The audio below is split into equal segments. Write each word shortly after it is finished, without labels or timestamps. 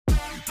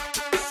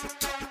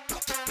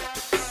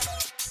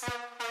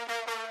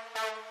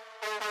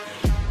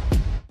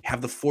Have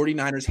the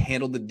 49ers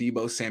handled the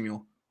Deebo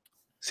Samuel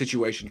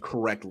situation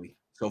correctly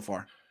so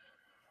far?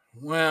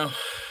 Well,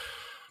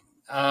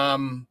 I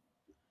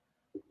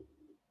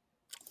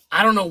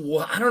don't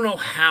know. I don't know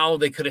how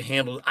they could have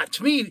handled it.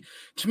 To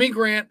me,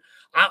 Grant,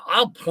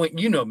 I'll point.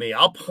 You know me.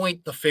 I'll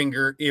point the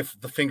finger if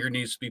the finger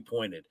needs to be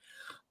pointed.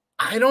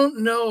 I don't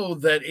know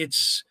that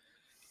it's.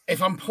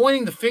 If I'm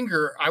pointing the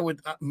finger, I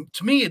would.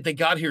 To me, they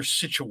got here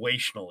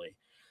situationally.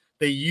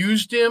 They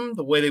used him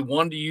the way they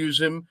wanted to use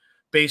him,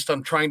 based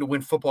on trying to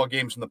win football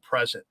games in the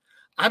present.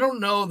 I don't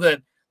know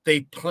that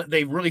they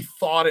really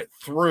thought it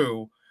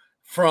through.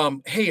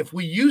 From, hey, if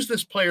we use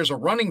this player as a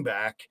running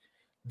back,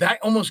 that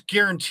almost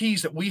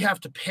guarantees that we have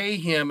to pay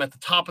him at the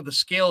top of the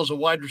scale as a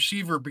wide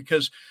receiver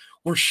because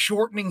we're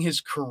shortening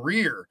his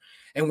career.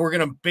 And we're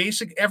going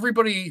to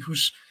everybody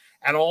who's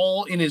at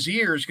all in his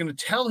ear is going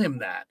to tell him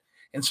that.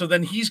 And so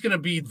then he's going to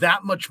be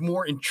that much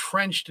more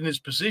entrenched in his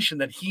position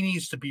that he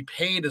needs to be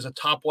paid as a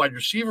top wide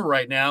receiver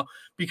right now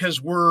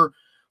because we're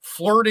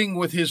flirting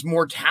with his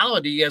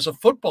mortality as a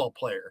football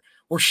player.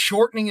 We're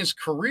shortening his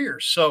career.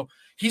 So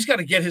he's got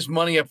to get his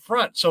money up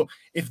front. So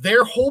if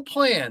their whole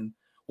plan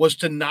was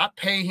to not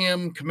pay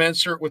him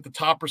commensurate with the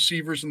top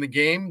receivers in the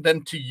game,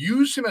 then to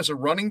use him as a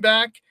running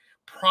back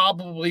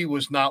probably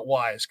was not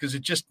wise because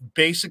it just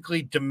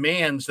basically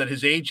demands that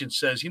his agent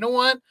says, you know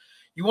what?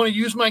 You want to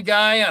use my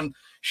guy on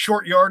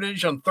short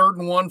yardage on 3rd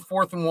and 1,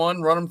 4th and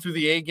 1, run him through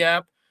the A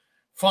gap.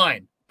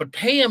 Fine. But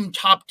pay him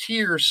top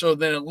tier so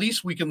then at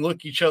least we can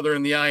look each other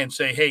in the eye and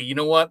say, hey, you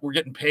know what? We're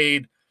getting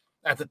paid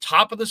at the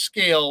top of the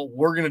scale.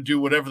 We're going to do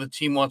whatever the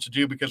team wants to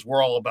do because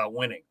we're all about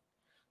winning.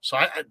 So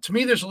to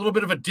me, there's a little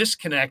bit of a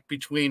disconnect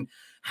between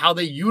how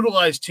they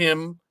utilized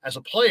him as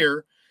a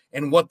player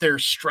and what their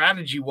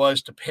strategy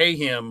was to pay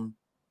him,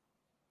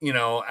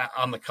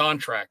 on the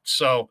contract.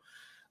 So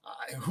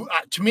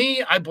to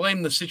me, I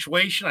blame the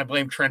situation. I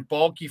blame Trent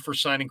Baalke for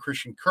signing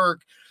Christian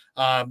Kirk.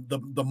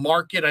 The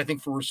market, I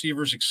think, for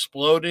receivers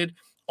exploded.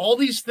 All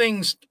these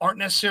things aren't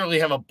necessarily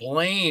have a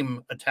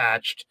blame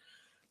attached,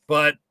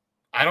 but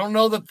I don't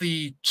know that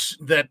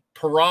that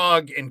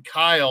Parag and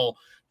Kyle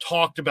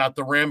talked about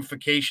the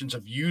ramifications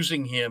of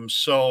using him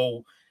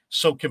so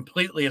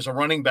completely as a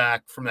running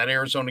back from that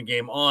Arizona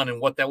game on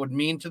and what that would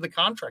mean to the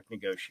contract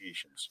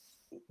negotiations.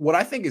 What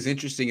I think is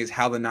interesting is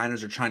how the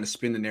Niners are trying to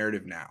spin the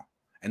narrative now.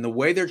 And the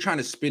way they're trying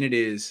to spin it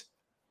is,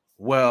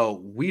 well,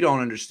 we don't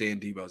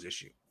understand Deebo's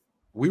issue.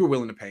 We were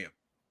willing to pay him.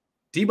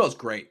 Deebo's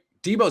great.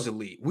 Deebo's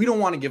elite. We don't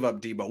want to give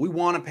up Deebo. We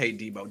want to pay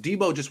Deebo.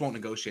 Deebo just won't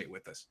negotiate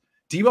with us.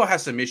 Deebo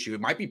has some issue.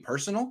 It might be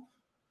personal.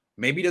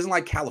 Maybe he doesn't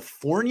like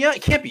California.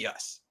 It can't be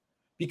us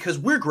because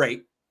we're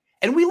great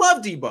and we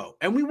love Deebo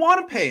and we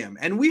want to pay him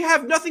and we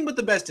have nothing but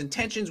the best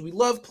intentions. We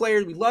love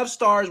players. We love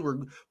stars. We're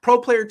a pro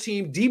player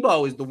team.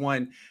 Deebo is the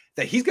one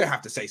that he's going to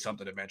have to say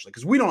something eventually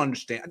because we don't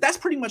understand. That's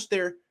pretty much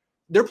they're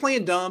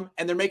playing dumb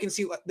and they're making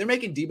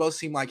Deebo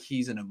seem like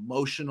he's an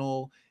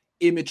emotional,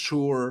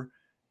 immature,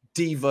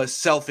 diva,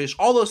 selfish,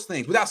 all those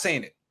things without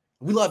saying it.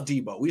 We love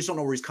Deebo. We just don't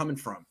know where he's coming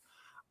from.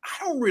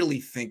 I don't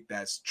really think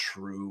that's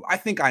true. I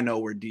think I know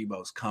where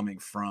Deebo's coming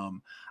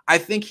from. I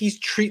think he's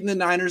treating the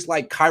Niners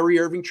like Kyrie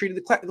Irving treated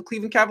the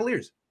Cleveland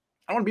Cavaliers.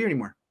 I don't want to be here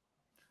anymore.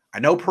 I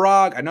know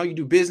Parag. I know you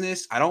do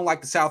business. I don't like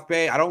the South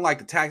Bay. I don't like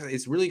the tax.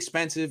 It's really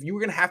expensive. You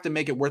were going to have to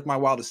make it worth my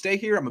while to stay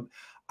here.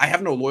 I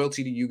have no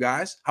loyalty to you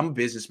guys. I'm a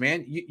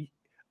businessman.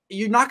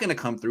 You're not going to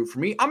come through for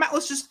me.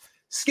 Let's just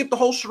skip the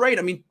whole charade.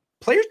 I mean,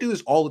 players do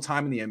this all the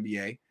time in the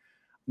NBA.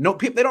 No,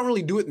 they don't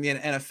really do it in the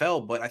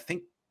NFL, but I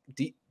think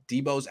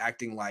Deebo's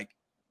acting like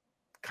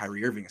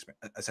Kyrie Irving,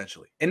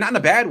 essentially. And not in a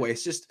bad way.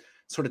 It's just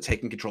sort of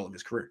taking control of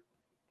his career.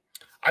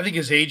 I think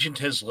his agent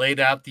has laid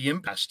out the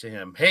impasse to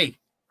him. Hey,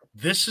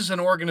 this is an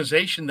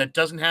organization that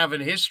doesn't have a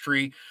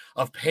history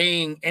of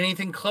paying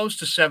anything close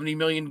to $70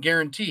 million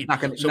guaranteed.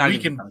 So we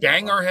can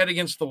bang our head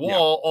against the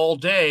wall all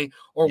day,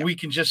 or we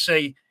can just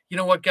say, you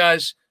know what,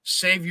 guys,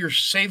 save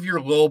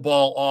your low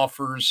ball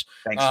offers,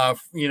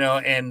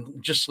 and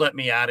just let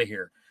me out of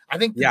here. I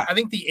think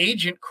the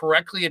agent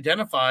correctly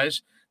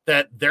identifies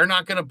that they're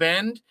not going to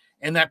bend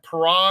and that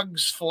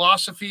Parag's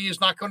philosophy is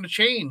not going to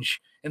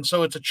change. And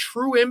so it's a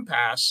true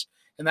impasse,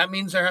 and that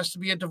means there has to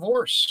be a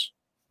divorce.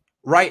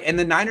 Right. And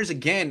the Niners,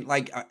 again,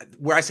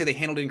 where I say they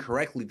handled it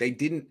incorrectly, they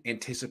didn't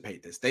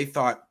anticipate this. They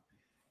thought,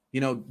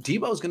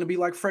 Deebo is going to be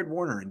like Fred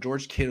Warner and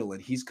George Kittle,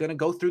 and he's going to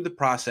go through the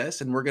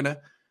process, and we're going to,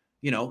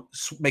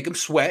 make him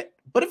sweat,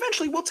 but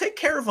eventually we'll take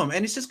care of him.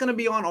 And it's just going to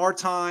be on our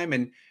time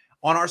and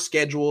on our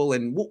schedule,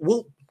 and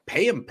we'll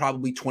pay him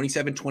probably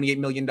 $27, $28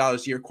 million a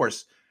year. Of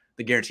course,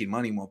 the guaranteed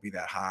money won't be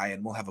that high,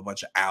 and we'll have a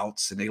bunch of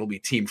outs, and it'll be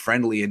team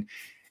friendly, and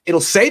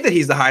it'll say that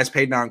he's the highest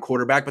paid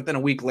non-quarterback, but then a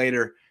week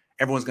later,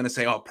 everyone's going to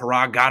say, oh,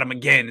 Parag got him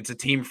again. It's a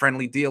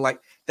team-friendly deal.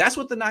 That's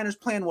what the Niners'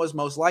 plan was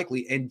most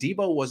likely, and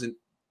Deebo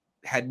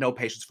had no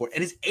patience for it,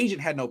 and his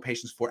agent had no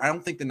patience for it. I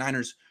don't think the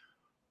Niners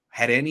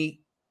had any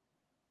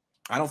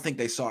 – I don't think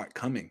they saw it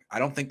coming. I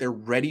don't think they're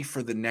ready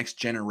for the next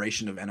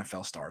generation of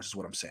NFL stars is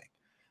what I'm saying.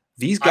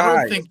 These guys –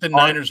 I don't think the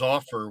Niners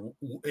offer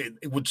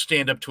it would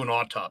stand up to an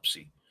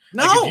autopsy.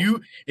 No.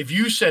 Like if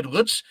you said,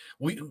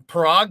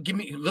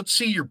 Parag, let's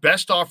see your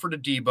best offer to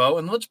Deebo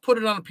and let's put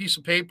it on a piece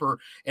of paper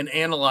and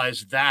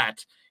analyze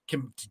that,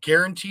 can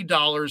guarantee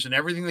dollars and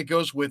everything that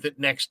goes with it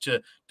next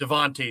to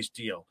Devontae's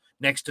deal,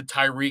 next to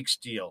Tyreek's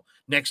deal,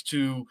 next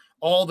to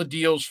all the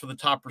deals for the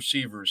top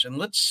receivers. And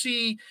let's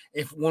see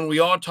if when we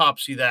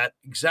autopsy that,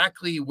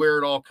 exactly where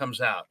it all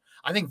comes out.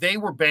 I think they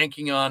were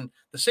banking on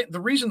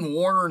the reason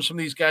Warner and some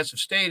of these guys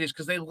have stayed is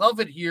because they love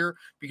it here,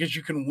 because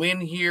you can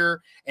win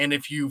here. And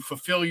if you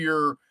fulfill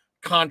your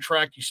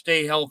contract, you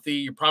stay healthy,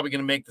 you're probably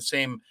going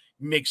to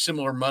make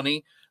similar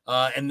money.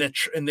 And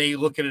they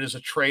look at it as a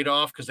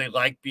trade-off because they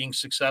like being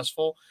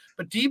successful.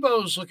 But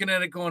Deebo's looking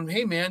at it going,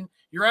 hey, man,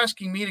 you're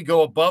asking me to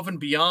go above and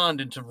beyond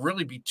and to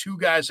really be two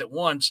guys at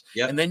once.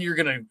 Yep. And then you're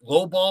going to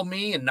lowball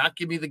me and not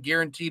give me the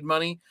guaranteed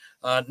money.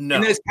 No.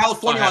 And there's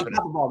California on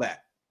top of all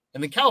that.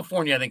 And then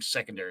California, I think,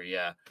 secondary,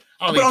 yeah.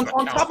 But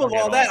on top of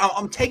all that,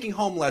 I'm taking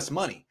home less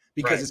money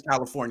because it's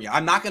California.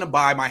 I'm not going to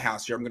buy my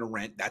house here. I'm going to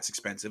rent. That's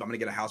expensive. I'm going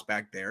to get a house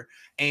back there.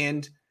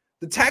 And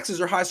the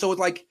taxes are high. So it's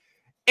like,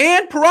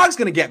 and Parag's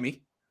going to get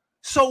me.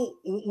 So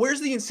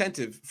where's the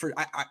incentive for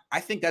I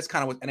think that's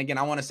kind of what, and again,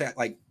 I want to say,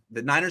 like,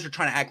 the Niners are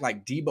trying to act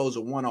like Deebo's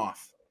a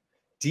one-off.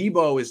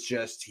 Deebo is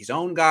just his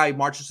own guy. He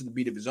marches to the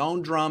beat of his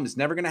own drum. It's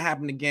never going to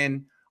happen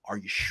again. Are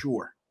you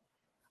sure?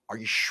 Are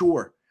you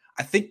sure?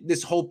 I think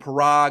this whole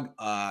Parag,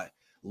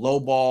 low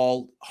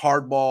ball,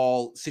 hard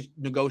ball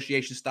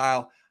negotiation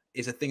style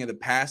is a thing of the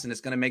past, and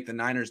it's going to make the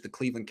Niners the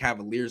Cleveland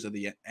Cavaliers of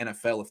the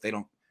NFL if they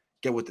don't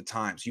get with the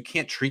times. You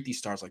can't treat these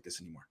stars like this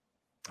anymore.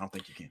 I don't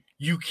think you can.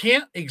 You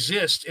can't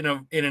exist in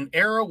an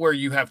era where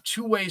you have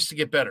two ways to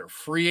get better: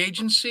 free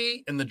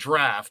agency and the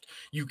draft.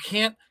 You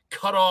can't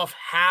cut off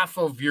half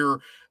of your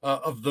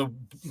of the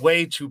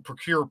way to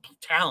procure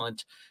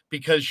talent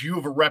because you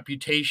have a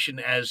reputation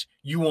as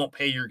you won't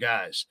pay your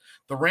guys.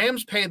 The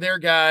Rams pay their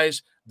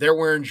guys; they're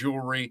wearing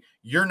jewelry.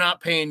 You're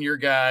not paying your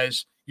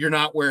guys; you're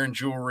not wearing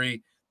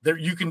jewelry. There,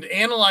 you can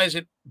analyze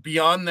it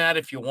beyond that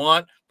if you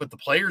want, but the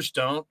players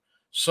don't.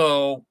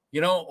 So,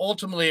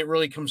 ultimately, it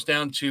really comes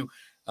down to.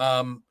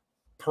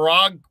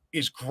 Parag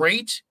is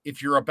great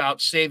if you're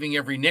about saving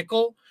every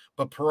nickel,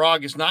 but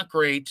Parag is not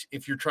great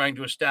if you're trying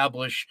to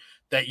establish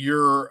that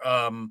you're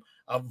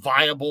a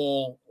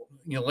viable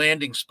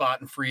landing spot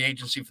in free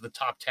agency for the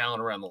top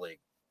talent around the league.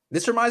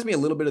 This reminds me a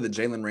little bit of the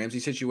Jalen Ramsey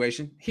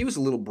situation. He was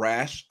a little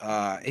brash.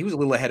 He was a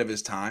little ahead of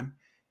his time.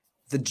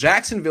 The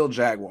Jacksonville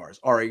Jaguars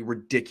are a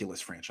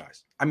ridiculous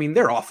franchise. I mean,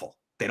 they're awful.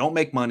 They don't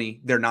make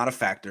money. They're not a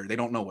factor. They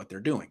don't know what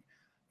they're doing.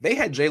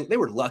 They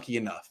were lucky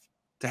enough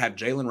to have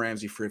Jalen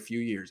Ramsey for a few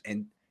years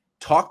and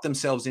talk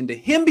themselves into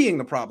him being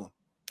the problem,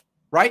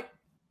 right?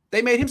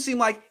 They made him seem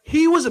like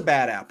he was a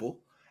bad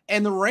apple,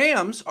 and the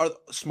Rams are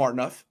smart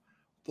enough,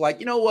 like,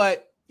 you know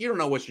what? You don't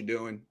know what you're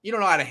doing. You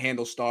don't know how to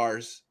handle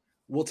stars.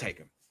 We'll take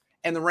him.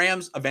 And the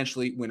Rams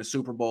eventually win a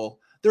Super Bowl.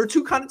 There are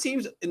two kind of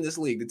teams in this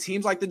league. The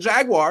teams like the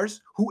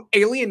Jaguars, who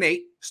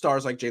alienate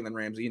stars like Jalen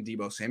Ramsey and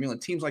Deebo Samuel,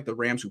 and teams like the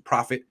Rams who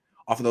profit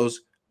off of those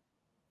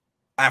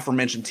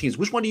aforementioned teams.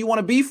 Which one do you want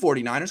to be,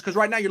 49ers? Because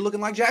right now you're looking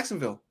like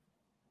Jacksonville.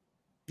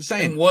 Just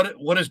saying. And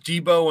what does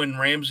Deebo and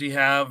Ramsey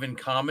have in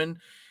common?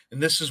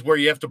 And this is where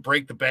you have to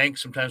break the bank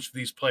sometimes for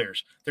these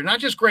players. They're not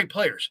just great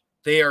players.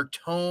 They are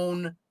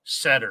tone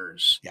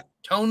setters. Yeah.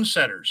 Tone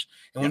setters.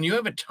 And when you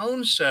have a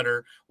tone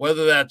setter,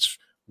 whether that's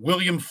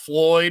William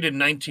Floyd in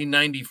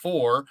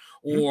 1994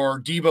 or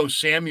Deebo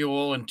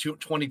Samuel in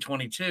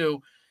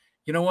 2022,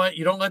 you know what?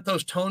 You don't let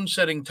those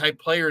tone-setting type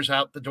players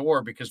out the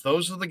door, because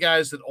those are the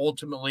guys that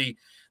ultimately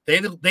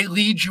they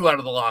lead you out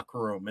of the locker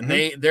room, and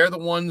they're the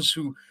ones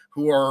who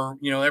are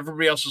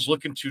everybody else is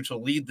looking to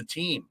lead the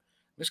team.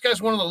 This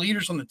guy's one of the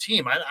leaders on the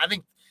team. I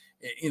think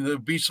there'll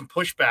be some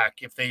pushback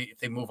if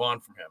they move on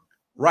from him.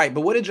 Right,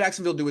 but what did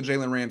Jacksonville do with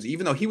Jalen Ramsey?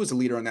 Even though he was a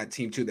leader on that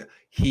team too, that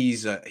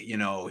he's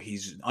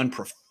he's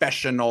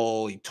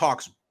unprofessional. He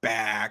talks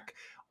back,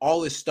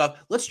 all this stuff.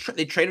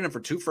 They traded him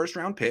for 2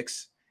 first-round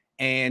picks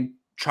and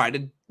try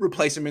to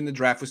replace him in the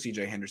draft with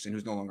C.J. Henderson,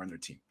 who's no longer on their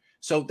team.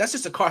 So that's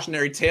just a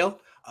cautionary tale,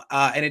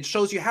 and it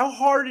shows you how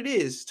hard it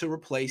is to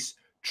replace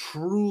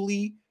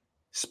truly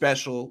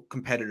special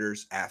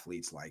competitors,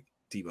 athletes like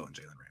Deebo and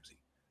Jalen Ramsey.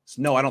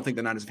 So no, I don't think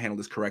the Niners have handled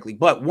this correctly.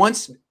 But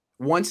once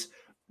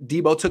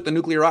Deebo took the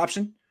nuclear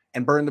option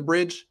and burned the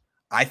bridge,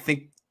 I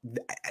think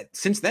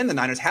since then the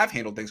Niners have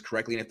handled things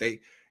correctly. And if they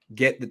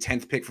get the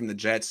 10th pick from the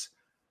Jets,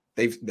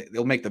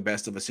 they'll make the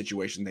best of a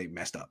situation they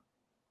messed up.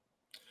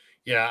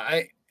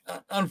 Yeah,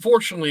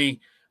 unfortunately,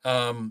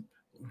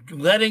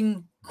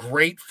 letting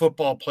great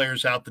football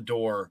players out the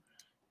door,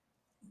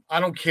 I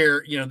don't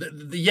care.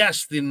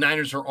 Yes, the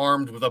Niners are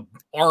armed with an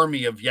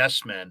army of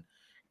yes men.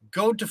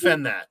 Go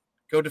defend that.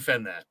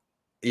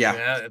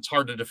 Yeah, it's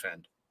hard to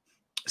defend.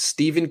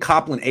 Steven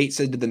Copeland 8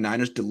 said, did the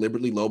Niners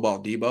deliberately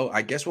lowball Deebo?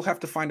 I guess we'll have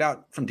to find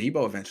out from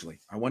Deebo eventually.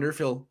 I wonder if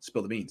he'll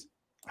spill the beans.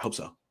 I hope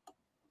so.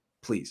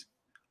 Please.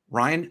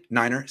 Ryan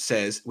Niner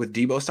says, with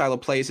Deebo's style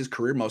of play, is his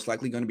career most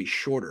likely going to be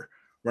shorter?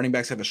 Running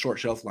backs have a short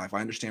shelf life.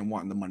 I understand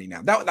wanting the money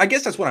now. I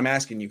guess that's what I'm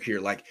asking you here.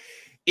 Like,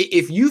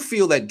 if you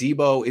feel that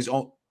Deebo is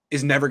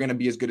is never going to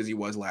be as good as he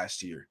was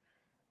last year.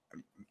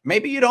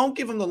 Maybe you don't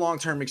give him the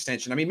long-term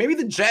extension. I mean, maybe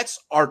the Jets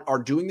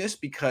are doing this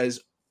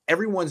because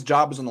everyone's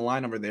job is on the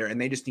line over there, and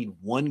they just need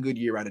one good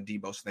year out of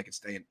Deebo so they can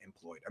stay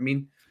employed. I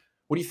mean,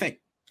 what do you think?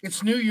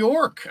 It's New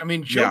York. I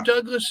mean, Joe Yeah.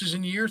 Douglas is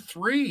in year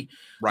 3.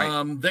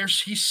 Right.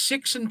 He's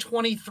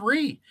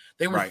 6-23.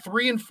 They were Right.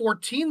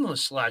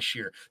 3-14 last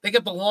year. They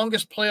got the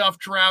longest playoff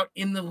drought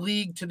in the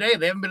league today.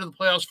 They haven't been to the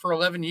playoffs for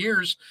 11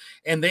 years,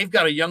 and they've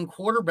got a young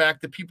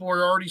quarterback that people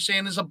are already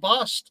saying is a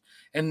bust.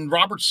 And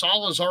Robert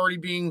Saleh is already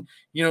being,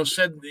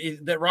 said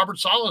that Robert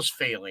Saleh is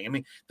failing. I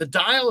mean, the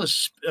dial of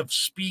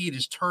speed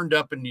is turned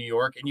up in New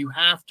York, and you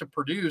have to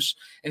produce.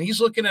 And he's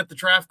looking at the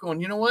draft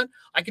going, you know what?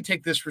 I could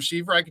take this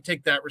receiver. I could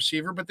take that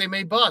receiver, but they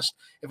may bust.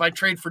 If I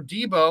trade for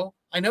Deebo,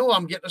 I know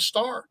I'm getting a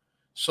star.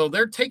 So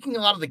they're taking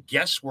a lot of the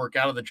guesswork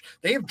out of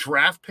they have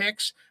draft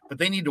picks, but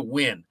they need to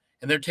win.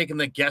 And they're taking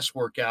the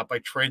guesswork out by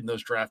trading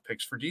those draft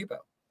picks for Deebo.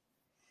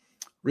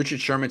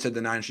 Richard Sherman said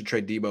the Niners should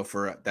trade Deebo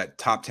for that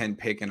top 10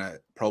 pick and a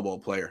Pro Bowl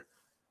player.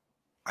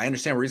 I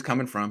understand where he's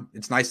coming from.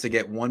 It's nice to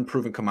get one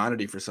proven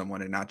commodity for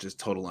someone and not just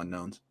total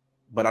unknowns,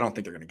 but I don't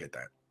think they're going to get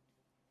that.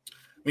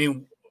 I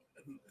mean,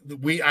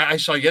 I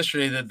saw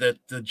yesterday that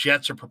the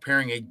Jets are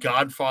preparing a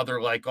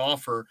Godfather-like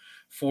offer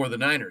for the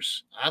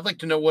Niners. I'd like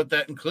to know what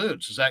that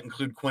includes. Does that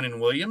include Quinnen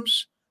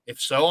Williams?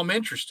 If so, I'm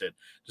interested.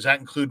 Does that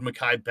include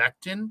Mekhi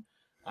Becton?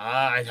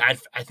 I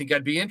think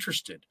I'd be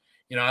interested.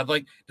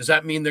 Does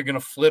that mean they're going to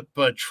flip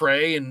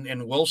Trey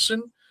and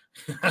Wilson?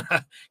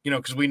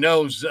 Because we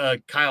know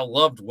Kyle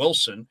loved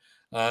Wilson.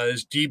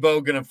 Is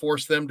Deebo going to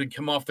force them to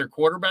come off their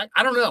quarterback?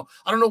 I don't know.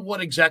 I don't know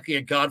what exactly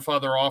a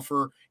Godfather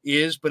offer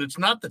is, but it's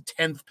not the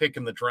 10th pick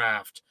in the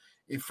draft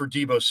for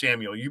Deebo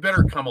Samuel. You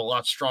better come a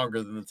lot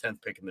stronger than the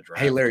 10th pick in the draft.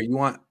 Hey, Larry, you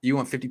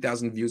want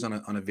 50,000 views on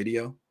a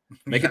video?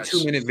 Make yes. a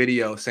 2-minute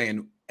video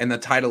saying, and the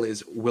title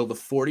is, will the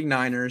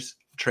 49ers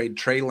trade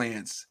Trey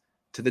Lance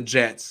to the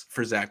Jets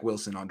for Zach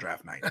Wilson on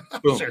draft night?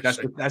 Boom.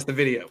 that's the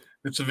video.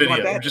 It's a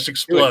video. Just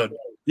explode.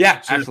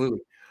 Yeah, absolutely.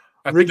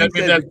 Ricky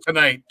said,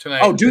 tonight.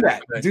 Oh, do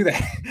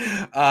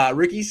that.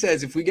 Ricky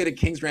says, if we get a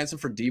king's ransom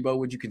for Deebo,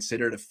 would you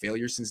consider it a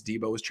failure since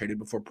Deebo was traded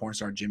before porn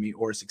star Jimmy,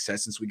 or a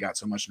success since we got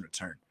so much in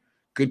return?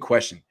 Good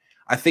question.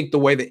 I think the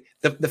way that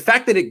the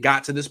fact that it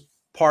got to this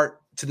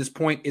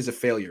point is a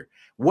failure.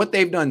 What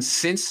they've done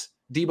since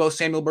Deebo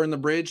Samuel burned the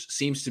bridge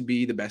seems to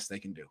be the best they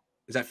can do.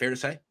 Is that fair to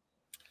say?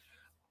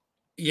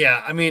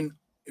 Yeah, I mean,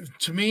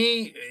 to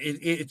me,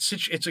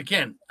 it's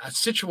again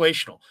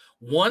situational.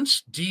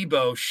 Once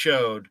Deebo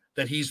showed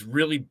that he's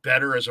really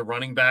better as a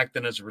running back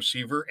than as a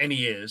receiver, and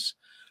he is,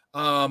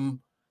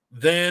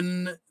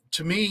 then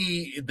to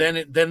me,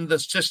 then the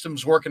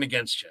system's working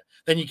against you.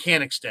 Then you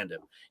can't extend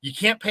him. You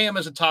can't pay him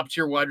as a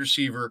top-tier wide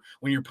receiver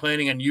when you're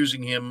planning on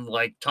using him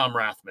like Tom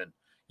Rathman.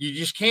 You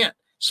just can't.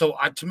 So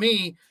to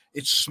me,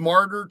 it's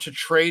smarter to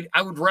trade.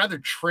 I would rather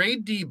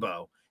trade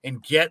Deebo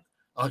and get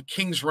a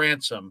king's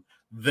ransom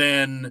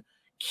than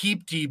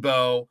keep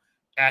Deebo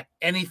at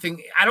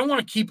anything. I don't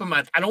want to keep him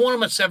I don't want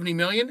him at 70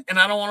 million, and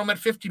I don't want him at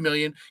 50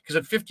 million, because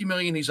at 50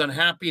 million, he's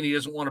unhappy and he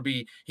doesn't want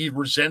to he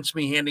resents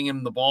me handing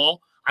him the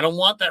ball. I don't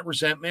want that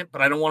resentment,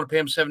 but I don't want to pay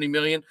him 70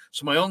 million.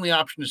 So my only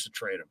option is to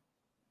trade him.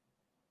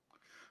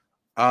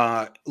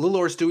 Little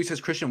or Stewie says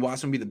Christian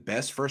Watson would be the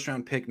best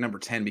first-round pick, number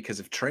 10, because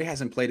if Trey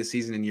hasn't played a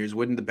season in years,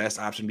 wouldn't the best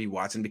option be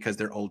Watson because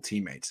they're old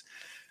teammates?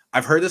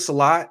 I've heard this a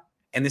lot,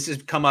 and this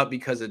has come up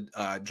because of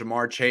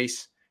Jamar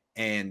Chase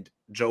and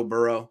Joe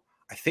Burrow.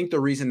 I think the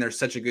reason they're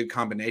such a good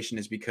combination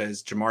is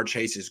because Jamar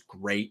Chase is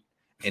great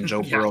and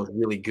Joe Burrow is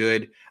really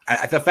good.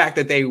 The fact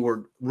that they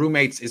were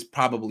roommates is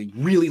probably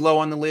really low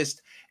on the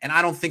list, and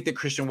I don't think that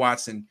Christian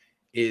Watson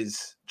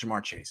is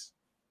Jamar Chase.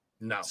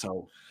 No.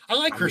 So I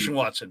like Christian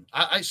Watson.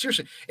 I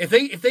seriously, if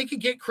they could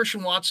get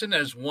Christian Watson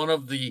as one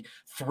of the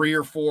 3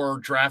 or 4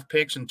 draft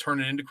picks and turn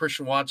it into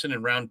Christian Watson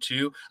in round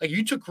 2, like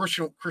you took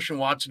Christian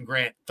Watson,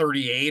 Grant,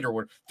 38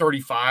 or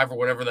 35 or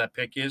whatever that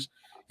pick is.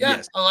 Yeah,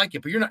 yes. I like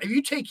it, but you're not. If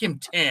you take him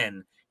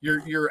 10,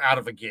 you're out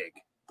of a gig.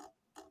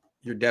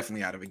 You're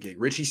definitely out of a gig.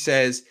 Richie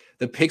says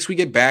the picks we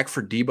get back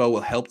for Deebo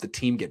will help the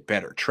team get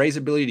better. Trey's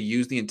ability to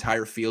use the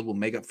entire field will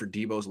make up for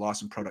Deebo's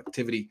loss in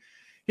productivity.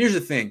 Here's the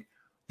thing: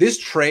 this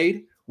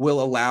trade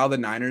will allow the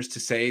Niners to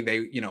say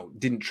they,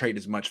 didn't trade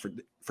as much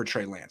for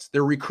Trey Lance.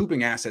 They're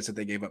recouping assets that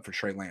they gave up for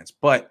Trey Lance.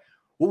 But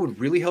what would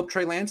really help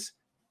Trey Lance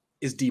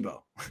is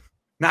Deebo,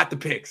 not the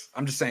picks.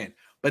 I'm just saying.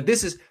 But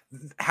this is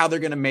how they're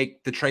going to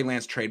make the Trey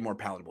Lance trade more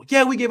palatable.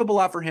 Yeah, we gave up a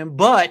lot for him,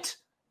 but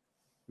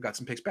we got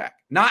some picks back.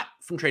 Not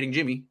from trading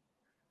Jimmy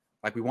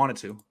like we wanted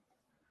to,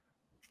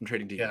 from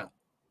trading Deebo. Yeah,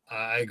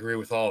 I agree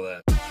with all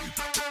that.